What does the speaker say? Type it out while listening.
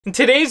In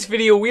today's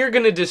video, we are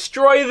going to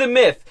destroy the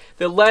myth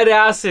that lead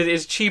acid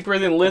is cheaper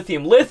than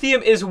lithium.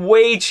 Lithium is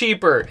way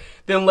cheaper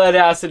than lead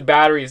acid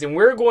batteries, and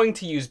we're going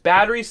to use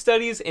battery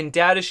studies and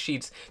data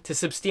sheets to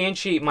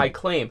substantiate my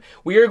claim.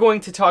 We are going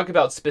to talk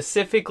about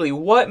specifically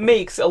what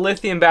makes a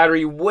lithium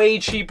battery way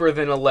cheaper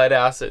than a lead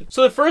acid.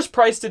 So the first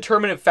price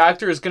determinant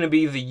factor is going to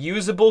be the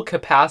usable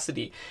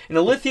capacity. In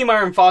a lithium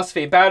iron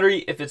phosphate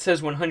battery, if it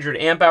says 100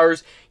 amp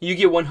hours, you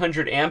get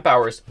 100 amp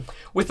hours.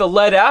 With a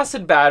lead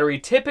acid battery,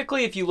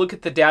 typically if you look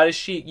at the data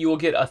sheet, you will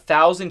get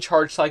 1,000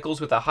 charge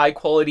cycles with a high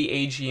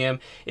quality AGM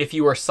if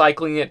you are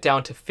cycling it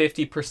down to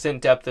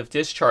 50% depth of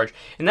discharge.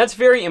 And that's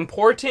very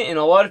important, and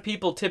a lot of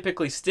people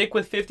typically stick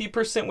with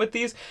 50% with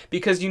these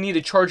because you need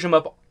to charge them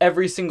up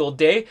every single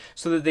day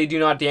so that they do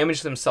not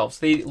damage themselves.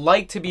 They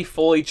like to be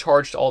fully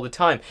charged all the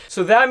time.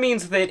 So that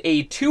means that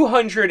a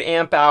 200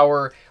 amp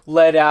hour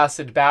lead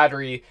acid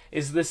battery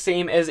is the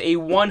same as a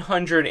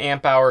 100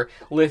 amp hour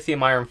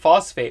lithium iron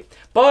phosphate.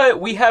 But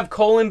we have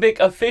coulombic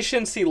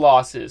efficiency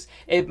losses.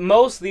 At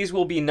most, these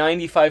will be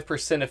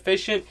 95%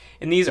 efficient,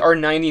 and these are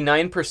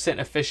 99%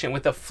 efficient.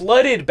 With a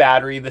flooded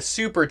battery, the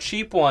super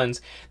cheap ones,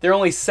 they're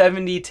only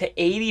 70 to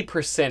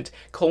 80%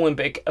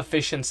 coulombic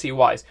efficiency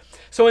wise.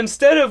 So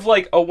instead of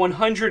like a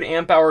 100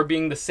 amp hour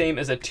being the same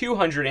as a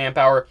 200 amp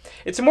hour,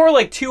 it's more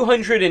like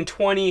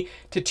 220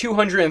 to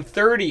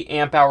 230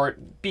 amp hour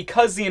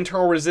because the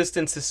internal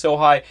resistance is so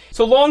high.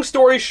 So long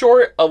story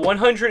short, a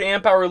 100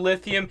 amp hour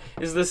lithium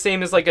is the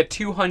same as like a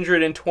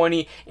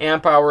 220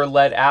 amp hour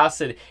lead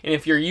acid. And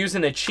if you're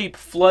using a cheap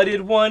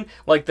flooded one,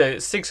 like the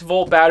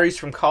 6-volt batteries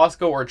from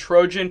Costco or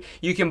Trojan,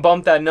 you can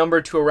bump that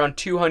number to around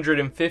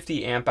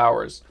 250 amp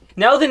hours.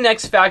 Now the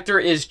next factor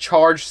is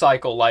charge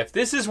cycle life.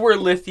 This is where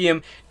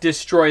lithium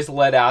destroys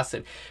lead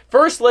acid.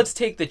 First, let's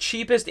take the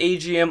cheapest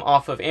AGM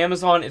off of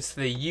Amazon. It's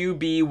the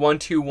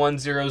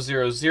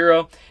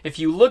UB121000. If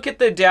you look at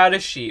the data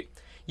sheet,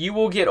 you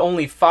will get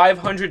only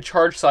 500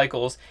 charge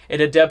cycles at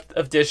a depth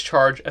of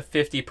discharge of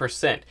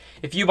 50%.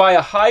 If you buy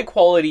a high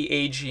quality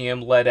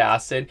AGM lead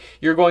acid,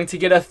 you're going to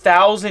get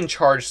 1,000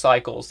 charge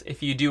cycles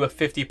if you do a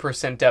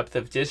 50% depth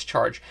of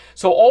discharge.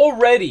 So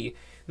already,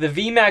 the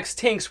VMAX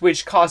tanks,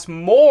 which cost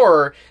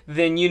more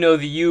than, you know,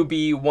 the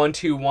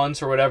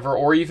UB121s or whatever,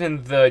 or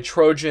even the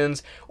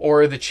Trojans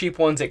or the cheap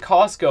ones at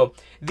Costco,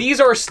 these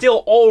are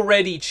still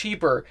already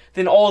cheaper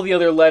than all the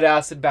other lead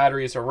acid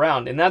batteries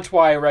around, and that's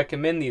why I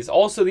recommend these.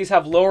 Also, these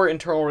have lower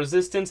internal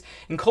resistance,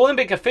 and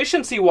coulombic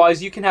efficiency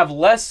wise, you can have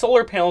less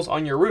solar panels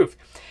on your roof.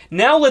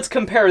 Now let's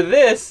compare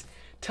this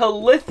to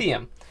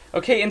lithium.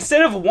 Okay,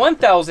 instead of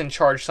 1,000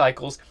 charge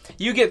cycles,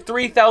 you get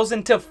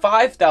 3,000 to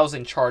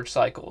 5,000 charge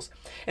cycles.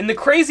 And the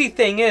crazy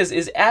thing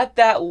is at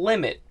that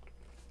limit,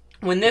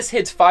 when this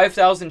hits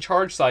 5,000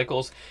 charge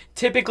cycles,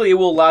 typically it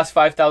will last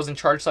 5,000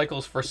 charge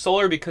cycles for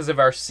solar because of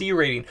our C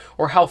rating,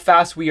 or how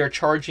fast we are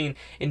charging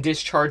and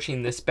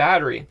discharging this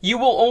battery. You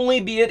will only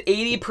be at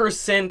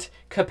 80%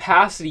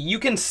 capacity. You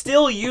can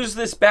still use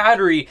this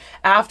battery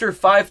after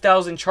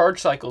 5,000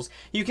 charge cycles.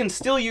 You can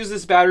still use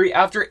this battery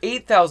after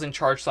 8,000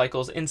 charge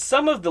cycles. And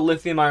some of the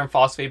lithium iron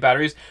phosphate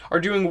batteries are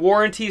doing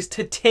warranties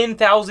to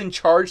 10,000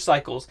 charge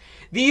cycles.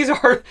 These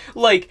are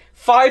like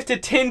 5 to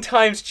 10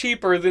 times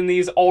cheaper than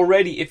these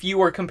already if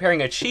you are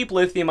comparing a cheap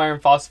lithium iron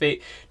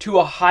phosphate to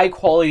a high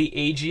quality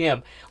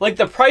AGM. Like,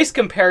 the price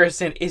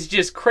comparison is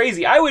just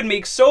crazy. I would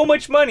make so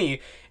much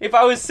money if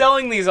I was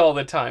selling these all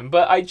the time,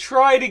 but I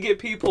try to get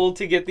people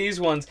to get these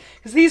ones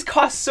because these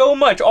cost so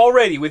much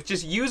already with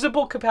just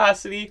usable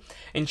capacity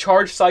and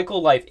charge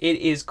cycle life. It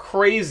is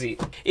crazy.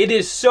 It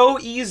is so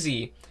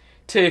easy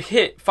to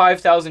hit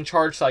 5,000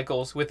 charge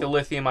cycles with the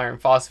lithium iron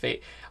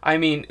phosphate. I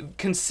mean,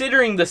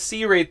 considering the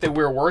C rate that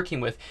we're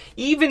working with,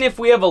 even if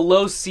we have a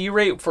low C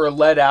rate for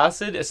lead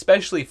acid,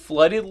 especially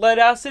flooded lead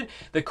acid,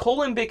 the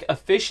coulombic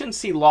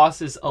efficiency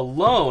losses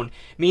alone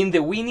mean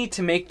that we need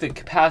to make the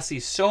capacity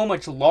so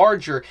much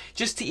larger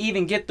just to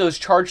even get those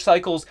charge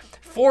cycles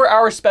for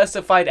our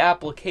specified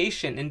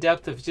application and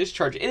depth of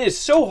discharge. It is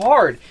so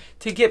hard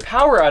to get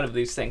power out of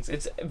these things.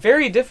 It's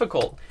very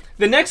difficult.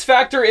 The next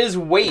factor is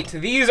weight.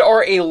 These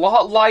are a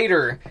lot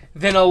lighter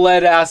than a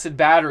lead acid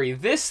battery.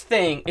 This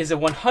thing is a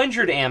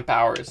 100 amp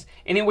hours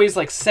and it weighs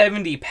like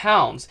 70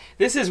 pounds.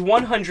 This is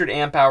 100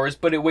 amp hours,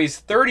 but it weighs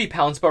 30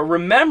 pounds. But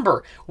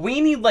remember,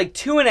 we need like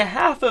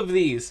 2.5 of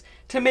these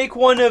to make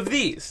one of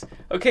these.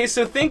 Okay,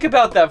 so think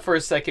about that for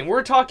a second.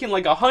 We're talking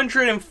like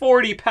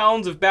 140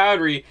 pounds of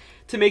battery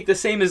to make the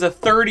same as a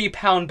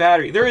 30-pound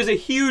battery. There is a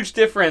huge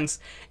difference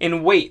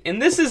in weight,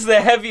 and this is the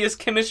heaviest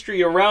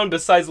chemistry around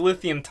besides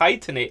lithium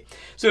titanate.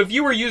 So if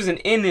you were using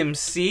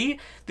NMC,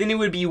 then it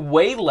would be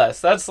way less.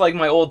 That's like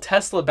my old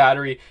Tesla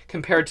battery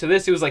compared to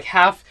this. It was like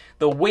half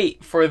the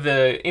weight for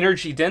the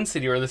energy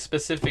density or the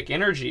specific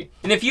energy.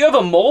 And if you have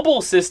a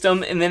mobile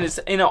system and then it's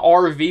in an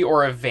RV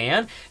or a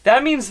van,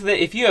 that means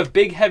that if you have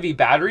big heavy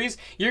batteries,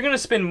 you're gonna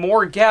spend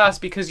more gas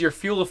because your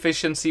fuel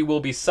efficiency will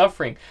be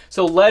suffering.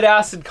 So lead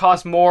acid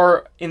costs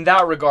more in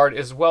that regard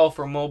as well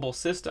for mobile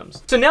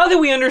systems. So now that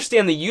we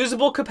understand the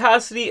usable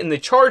capacity and the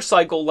charge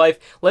cycle life,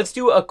 let's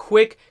do a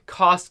quick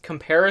cost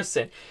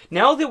comparison.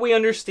 Now that we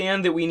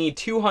understand that we we need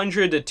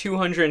 200 to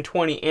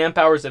 220 amp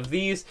hours of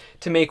these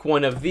to make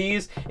one of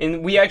these.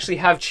 And we actually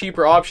have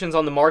cheaper options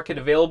on the market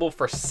available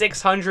for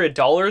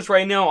 $600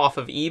 right now off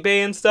of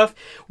eBay and stuff.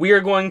 We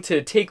are going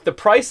to take the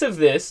price of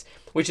this,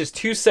 which is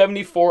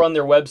 $274 on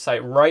their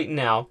website right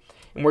now,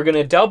 and we're going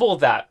to double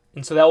that.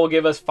 And so that will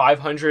give us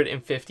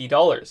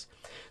 $550.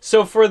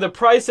 So for the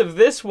price of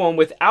this one,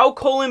 without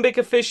colimbic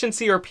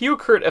efficiency or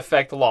Peucurt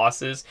effect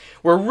losses,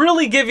 we're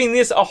really giving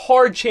this a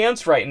hard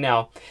chance right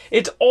now.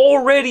 It's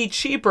already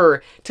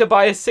cheaper to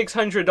buy a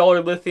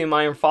 $600 lithium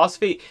iron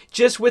phosphate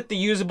just with the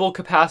usable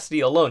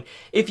capacity alone.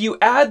 If you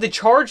add the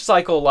charge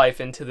cycle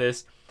life into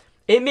this,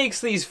 it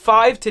makes these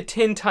 5 to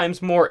 10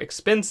 times more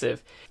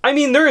expensive. I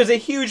mean, there is a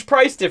huge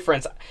price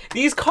difference.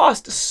 These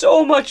cost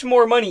so much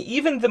more money.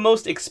 Even the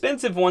most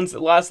expensive ones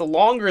that last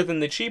longer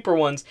than the cheaper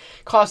ones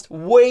cost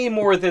way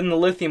more than the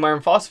lithium iron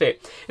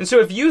phosphate. And so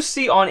if you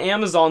see on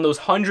Amazon those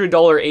 $100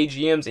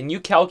 AGMs and you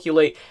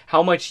calculate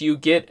how much you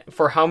get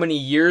for how many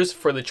years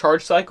for the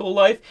charge cycle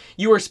life,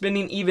 you are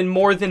spending even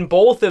more than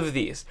both of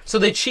these. So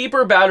the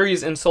cheaper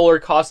batteries in solar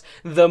cost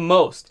the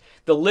most.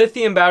 The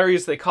lithium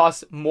batteries, they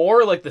cost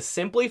more, like the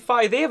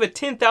Simplify, they have a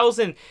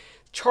 10,000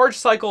 charge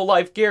cycle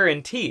life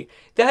guarantee.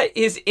 That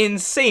is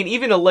insane.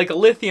 Even like a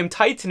lithium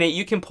titanate,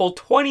 you can pull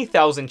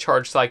 20,000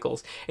 charge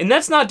cycles. And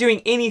that's not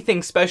doing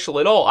anything special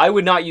at all. I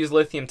would not use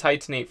lithium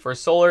titanate for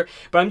solar,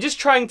 but I'm just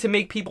trying to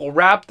make people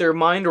wrap their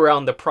mind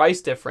around the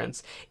price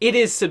difference. It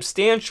is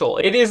substantial.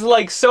 It is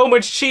like so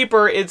much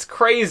cheaper. It's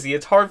crazy.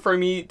 It's hard for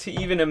me to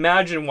even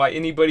imagine why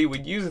anybody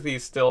would use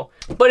these still.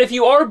 But if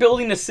you are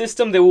building a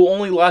system that will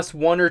only last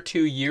 1 or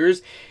 2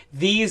 years,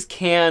 these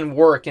can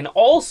work. And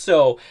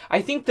also,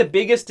 I think the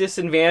biggest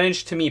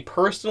disadvantage to me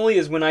personally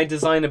is when I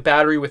design a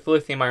battery with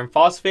lithium iron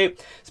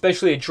phosphate,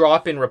 especially a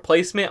drop-in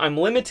replacement, I'm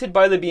limited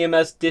by the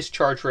BMS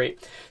discharge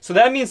rate. So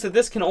that means that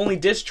this can only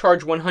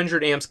discharge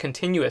 100 amps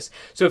continuous.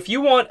 So if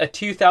you want a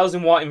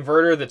 2000 watt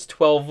inverter that's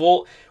 12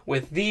 volt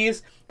with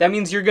these, that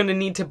means you're going to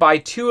need to buy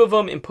 2 of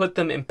them and put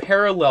them in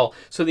parallel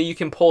so that you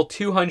can pull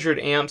 200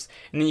 amps,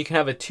 and then you can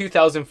have a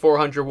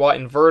 2400 watt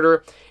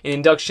inverter. And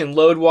induction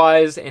load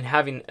wise and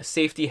having a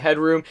safety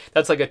headroom,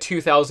 that's like a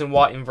 2000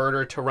 watt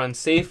inverter to run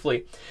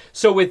safely.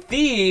 So with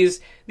these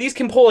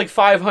can pull like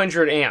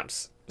 500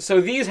 amps. So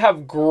these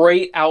have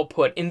great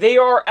output, and they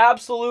are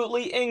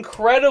absolutely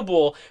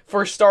incredible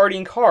for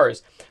starting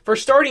cars. For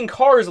starting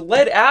cars,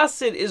 lead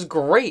acid is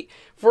great.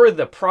 For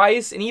the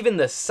price and even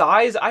the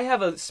size, I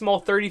have a small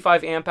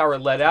 35 amp hour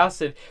lead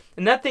acid,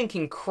 and that thing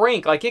can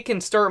crank, like it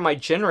can start my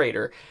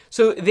generator.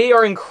 So they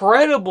are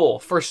incredible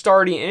for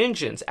starting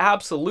engines,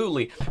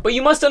 absolutely. But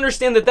you must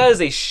understand that that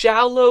is a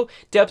shallow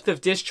depth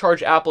of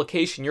discharge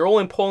application. You're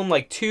only pulling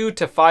like 2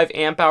 to 5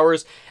 amp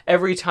hours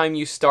every time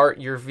you start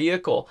your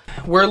vehicle.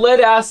 Where lead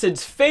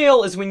acids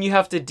fail is when you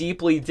have to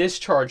deeply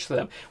discharge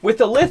them. With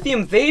the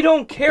lithium, they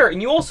don't care,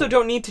 and you also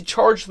don't need to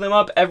charge them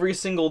up every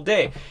single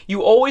day.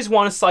 You always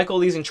want to cycle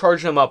these and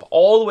charge them up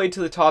all the way to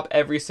the top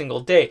every single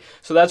day.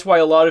 So that's why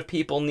a lot of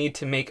people need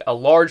to make a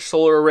large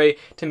solar array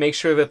to make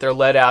sure that their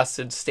lead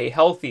acids stay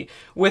healthy.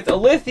 With a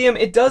lithium,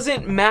 it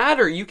doesn't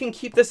matter. You can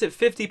keep this at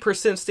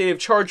 50% state of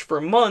charge for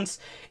months,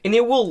 and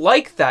it will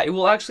like that. It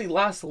will actually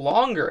last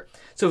longer.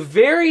 So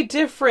very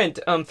different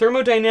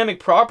thermodynamic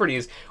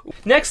properties.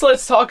 Next,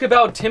 let's talk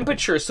about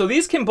temperature. So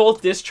these can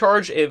both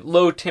discharge at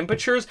low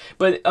temperatures,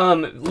 but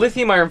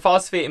lithium iron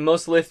phosphate and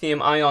most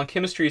lithium ion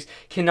chemistries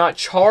cannot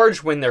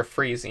charge when they're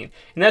freezing.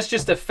 And that's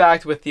just a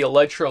fact with the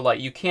electrolyte.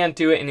 You can't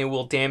do it and it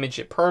will damage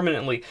it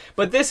permanently.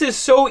 But this is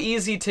so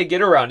easy to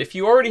get around. If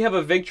you already have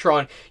a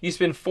Victron, you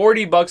spend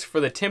 40 bucks for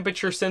the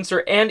temperature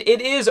sensor, and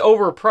it is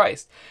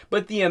overpriced.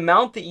 But the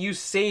amount that you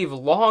save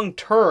long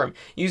term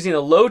using a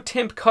low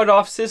temp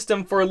cutoff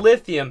system for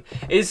lithium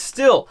is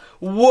still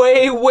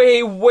way,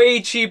 way,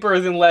 way cheaper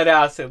than lead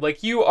acid.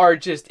 Like, you are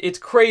just, it's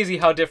crazy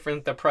how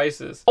different the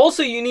price is.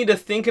 Also, you need to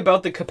think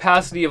about the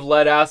capacity of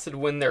lead acid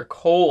when they're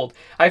cold.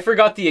 I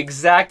forgot the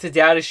exact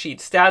data sheet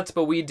stats,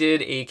 but we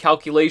did a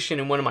calculation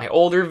in one of my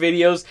older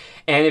videos,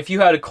 and if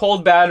you had a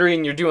cold battery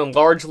and you're doing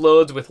large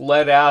loads with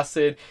lead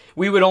acid,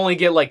 we would only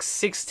get like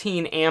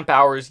 16 amp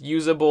hours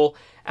usable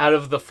out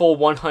of the full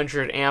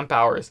 100 amp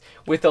hours.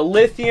 With a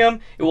lithium,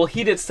 it will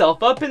heat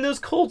itself up in those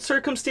cold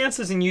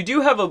circumstances, and you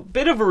do have a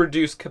bit of a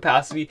reduced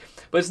capacity,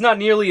 but it's not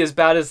nearly as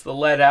bad as the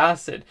lead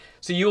acid.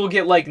 So you will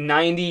get like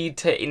 90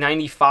 to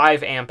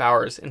 95 amp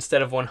hours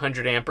instead of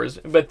 100 amperes,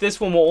 but this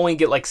one will only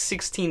get like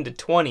 16 to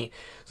 20.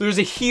 So there's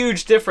a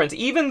huge difference.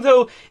 Even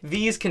though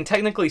these can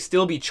technically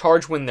still be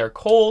charged when they're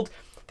cold,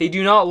 they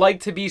do not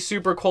like to be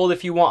super cold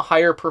if you want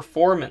higher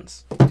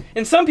performance.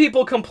 And some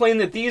people complain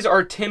that these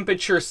are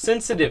temperature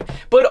sensitive,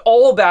 but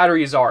all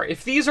batteries are.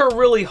 If these are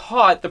really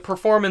hot, the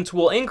performance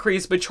will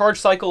increase, but charge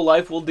cycle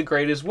life will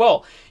degrade as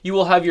well. You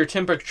will have your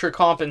temperature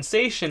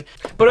compensation,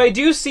 but I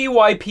do see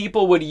why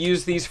people would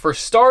use these for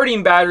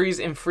starting batteries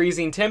in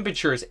freezing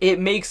temperatures. It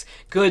makes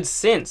good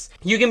sense.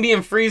 You can be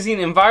in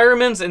freezing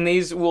environments and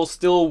these will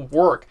still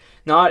work.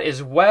 Not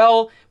as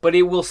well, but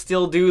it will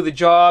still do the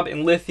job,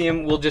 and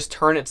lithium will just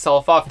turn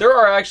itself off. There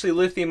are actually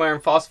lithium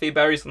iron phosphate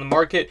batteries on the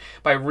market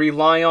by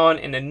Relion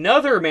Victron and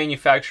another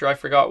manufacturer, I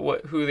forgot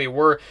who they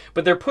were,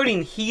 but they're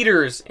putting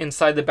heaters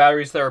inside the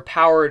batteries that are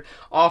powered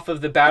off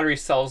of the battery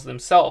cells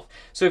themselves.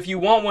 So if you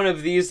want one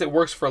of these that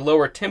works for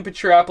lower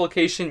temperature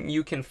application,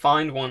 you can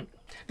find one.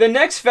 The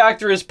next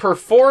factor is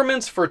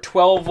performance for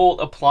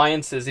 12-volt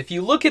appliances. If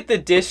you look at the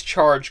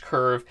discharge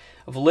curve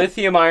of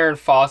lithium iron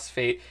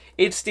phosphate,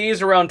 it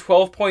stays around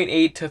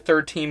 12.8 to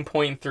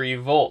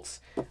 13.3 volts.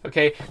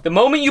 Okay, the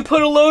moment you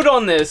put a load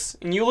on this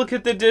and you look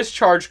at the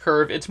discharge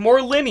curve, it's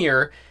more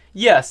linear.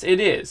 Yes, it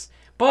is.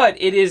 But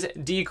it is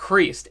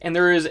decreased, and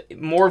there is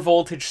more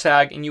voltage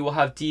sag, and you will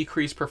have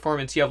decreased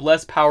performance. You have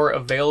less power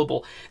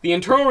available. The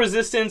internal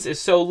resistance is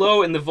so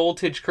low, and the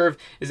voltage curve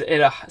is at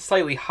a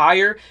slightly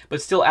higher,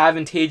 but still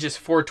advantageous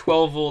for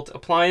 12-volt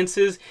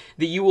appliances,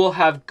 that you will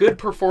have good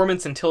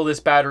performance until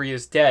this battery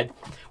is dead.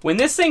 When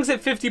this thing's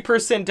at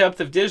 50% depth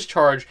of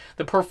discharge,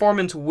 the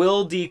performance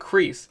will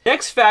decrease.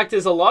 Next fact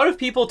is a lot of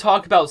people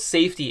talk about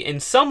safety,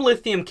 and some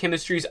lithium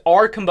chemistries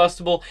are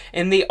combustible,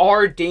 and they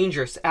are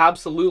dangerous,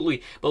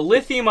 absolutely. But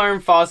lithium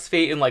iron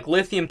phosphate and like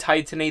lithium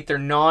titanate, they're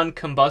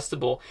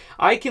non-combustible.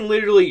 I can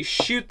literally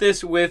shoot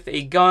this with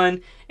a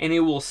gun and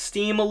it will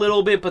steam a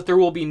little bit, but there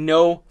will be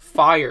no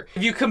fire.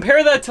 If you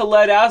compare that to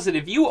lead acid,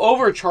 if you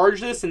overcharge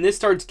this and this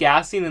starts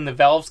gassing and the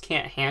valves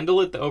can't handle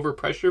it, the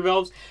overpressure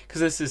valves, because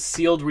this is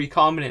sealed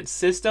recombinant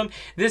system,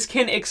 this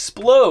can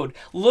explode.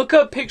 Look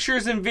up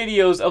pictures and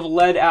videos of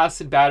lead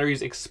acid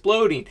batteries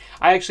exploding.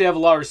 I actually have a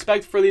lot of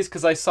respect for these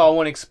because I saw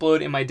one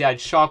explode in my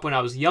dad's shop when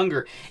I was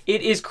younger.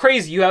 It is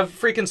crazy. You have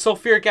freaking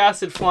sulfuric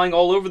acid flying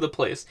all over the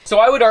place. So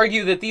I would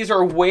argue that these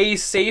are way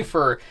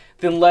safer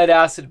than lead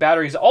acid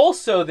batteries.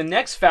 Also, the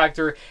next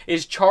factor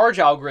is charge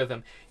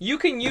algorithm. You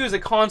can use a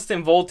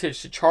constant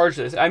voltage to charge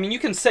this. I mean, you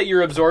can set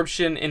your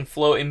absorption and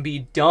flow and be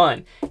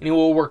done, and it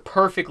will work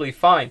perfectly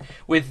fine.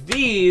 With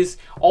these,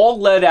 all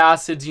lead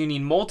acids, you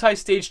need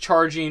multi-stage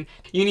charging,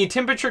 you need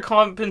temperature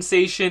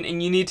compensation,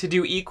 and you need to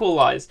do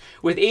equalize.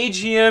 With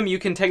AGM, you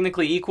can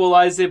technically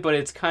equalize it, but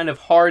it's kind of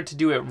hard to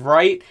do it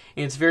right,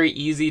 and it's very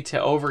easy to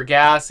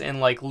overgas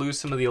and like lose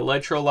some of the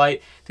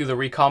electrolyte through the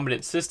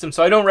recombinant system.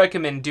 So I don't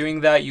recommend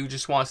doing that. You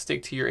just want to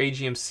stick to your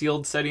AGM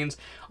sealed settings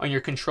on your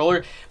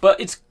controller.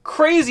 But it's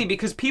crazy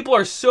because people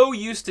are so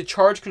used to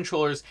charge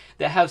controllers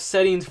that have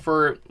settings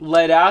for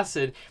lead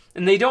acid,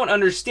 and they don't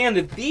understand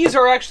that these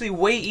are actually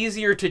way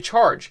easier to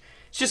charge.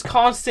 It's just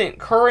constant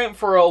current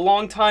for a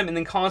long time and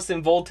then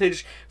constant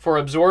voltage for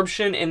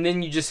absorption, and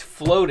then you just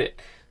float it.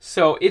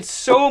 So it's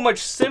so much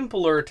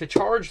simpler to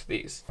charge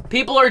these.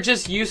 People are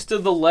just used to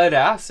the lead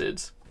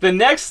acids. The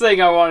next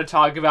thing I want to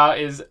talk about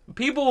is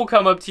people will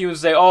come up to you and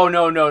say, oh,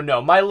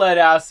 no, my lead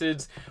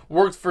acids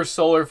worked for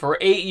solar for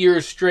 8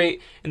 years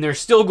straight and they're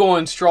still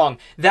going strong.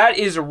 That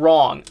is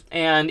wrong.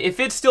 And if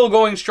it's still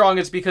going strong,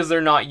 it's because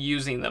they're not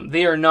using them.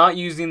 They are not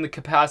using the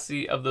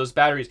capacity of those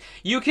batteries.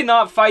 You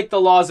cannot fight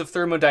the laws of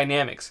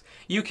thermodynamics.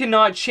 You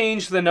cannot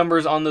change the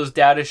numbers on those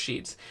data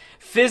sheets.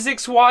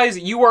 Physics-wise,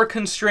 you are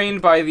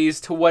constrained by these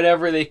to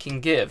whatever they can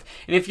give.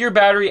 And if your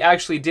battery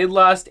actually did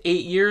last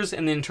 8 years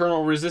and the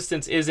internal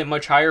resistance isn't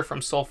much higher from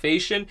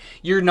sulfation,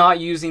 you're not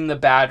using the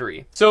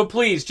battery. So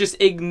please,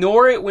 just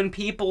ignore it when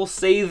people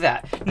say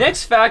that.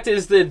 Next fact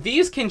is that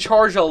these can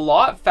charge a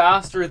lot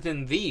faster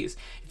than these.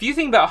 If you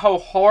think about how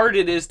hard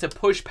it is to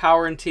push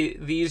power into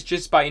these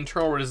just by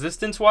internal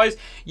resistance wise,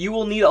 you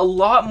will need a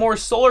lot more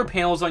solar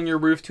panels on your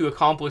roof to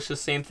accomplish the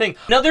same thing.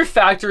 Another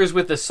factor is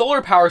with the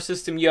solar power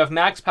system, you have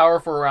max power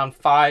for around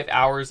 5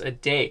 hours a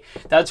day.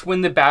 That's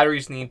when the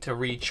batteries need to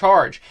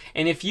recharge.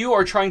 And if you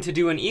are trying to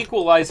do an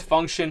equalized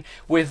function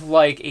with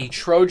like a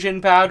Trojan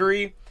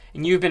battery,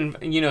 and you've been,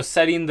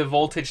 setting the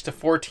voltage to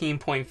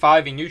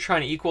 14.5 and you're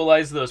trying to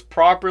equalize those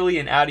properly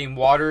and adding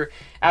water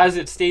as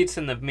it states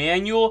in the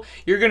manual,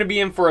 you're going to be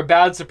in for a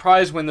bad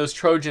surprise when those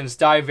Trojans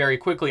die very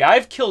quickly.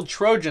 I've killed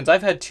Trojans.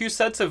 I've had 2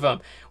 sets of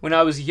them when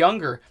I was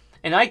younger,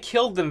 and I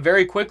killed them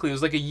very quickly. It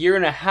was like a year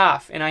and a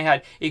half, and I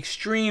had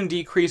extreme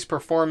decreased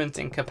performance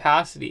and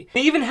capacity.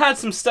 They even had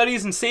some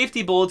studies and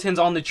safety bulletins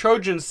on the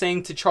Trojans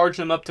saying to charge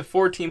them up to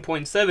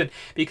 14.7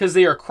 because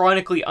they are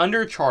chronically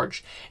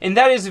undercharged. And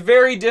that is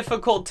very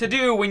difficult to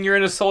do when you're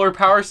in a solar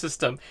power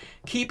system.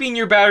 Keeping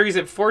your batteries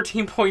at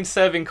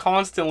 14.7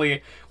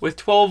 constantly with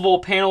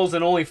 12-volt panels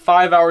and only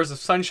 5 hours of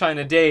sunshine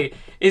a day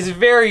is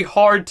very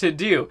hard to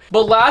do.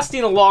 But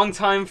lasting a long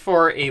time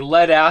for a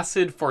lead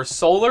acid for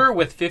solar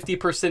with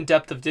 50%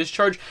 depth of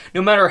discharge,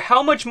 no matter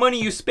how much money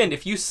you spend,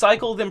 if you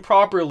cycle them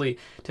properly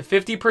to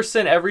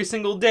 50% every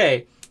single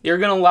day, they're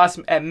going to last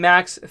at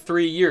max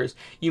 3 years.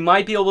 You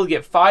might be able to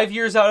get 5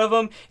 years out of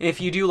them, and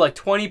if you do like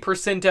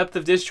 20% depth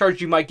of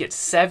discharge, you might get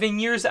 7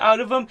 years out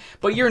of them,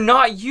 but you're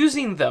not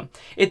using them.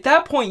 At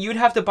that point, you'd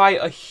have to buy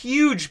a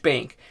huge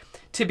bank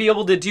to be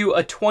able to do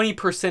a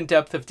 20%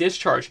 depth of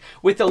discharge.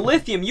 With the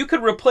lithium, you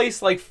could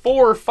replace like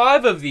 4 or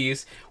 5 of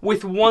these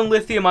with 1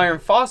 lithium iron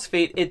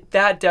phosphate at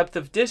that depth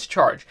of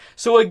discharge.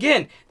 So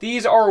again,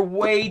 these are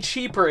way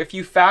cheaper if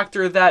you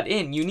factor that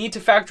in. You need to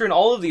factor in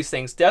all of these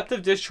things, depth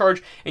of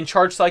discharge and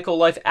charge cycle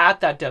life at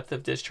that depth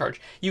of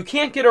discharge. You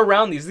can't get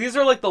around these. These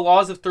are like the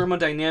laws of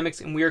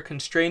thermodynamics, and we are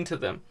constrained to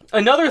them.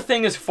 Another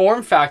thing is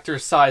form factor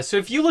size. So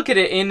if you look at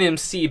an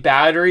NMC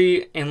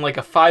battery in like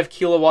a 5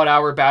 kilowatt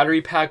hour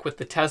battery pack with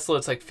the Tesla,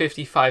 it's like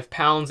 55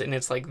 pounds and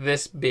it's like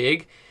this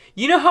big.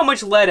 You know how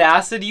much lead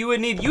acid you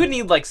would need? You would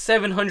need like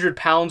 700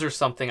 pounds or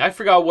something. I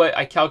forgot what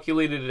I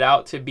calculated it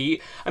out to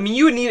be. I mean,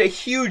 you would need a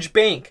huge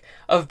bank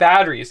of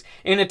batteries.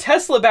 And a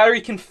Tesla battery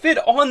can fit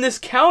on this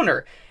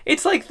counter.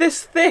 It's like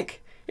this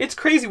thick. It's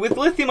crazy. With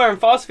lithium iron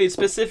phosphate,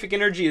 specific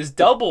energy is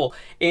double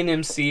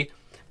NMC.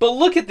 But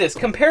look at this.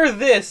 Compare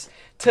this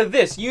to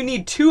this. You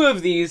need 2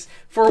 of these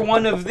for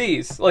 1 of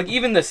these. Like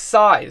even the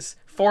size,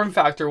 form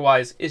factor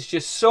wise, is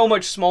just so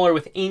much smaller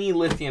with any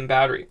lithium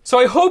battery. So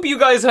I hope you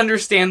guys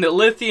understand that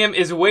lithium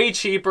is way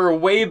cheaper,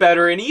 way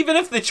better, and even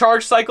if the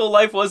charge cycle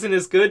life wasn't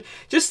as good,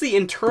 just the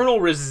internal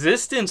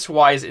resistance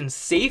wise and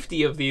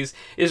safety of these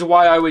is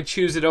why I would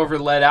choose it over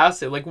lead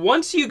acid. Like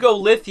once you go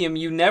lithium,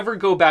 you never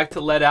go back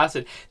to lead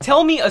acid.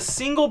 Tell me a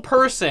single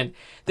person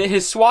that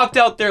has swapped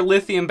out their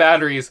lithium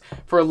batteries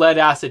for lead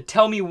acid.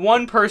 Tell me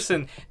one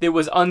person that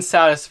was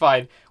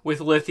unsatisfied with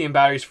lithium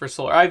batteries for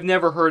solar. I've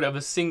never heard of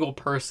a single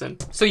person.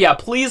 So yeah,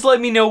 please let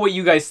me know what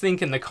you guys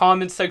think in the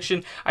comments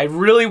section. I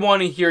really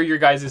want to hear your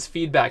guys'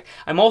 feedback.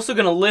 I'm also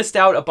going to list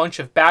out a bunch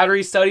of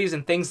battery studies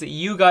and things that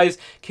you guys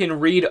can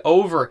read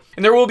over.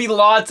 And there will be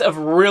lots of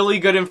really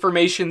good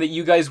information that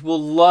you guys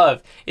will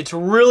love. It's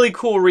really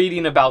cool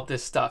reading about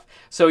this stuff.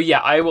 So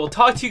yeah, I will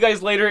talk to you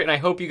guys later, and I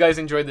hope you guys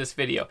enjoyed this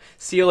video.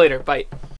 See you later. Bye.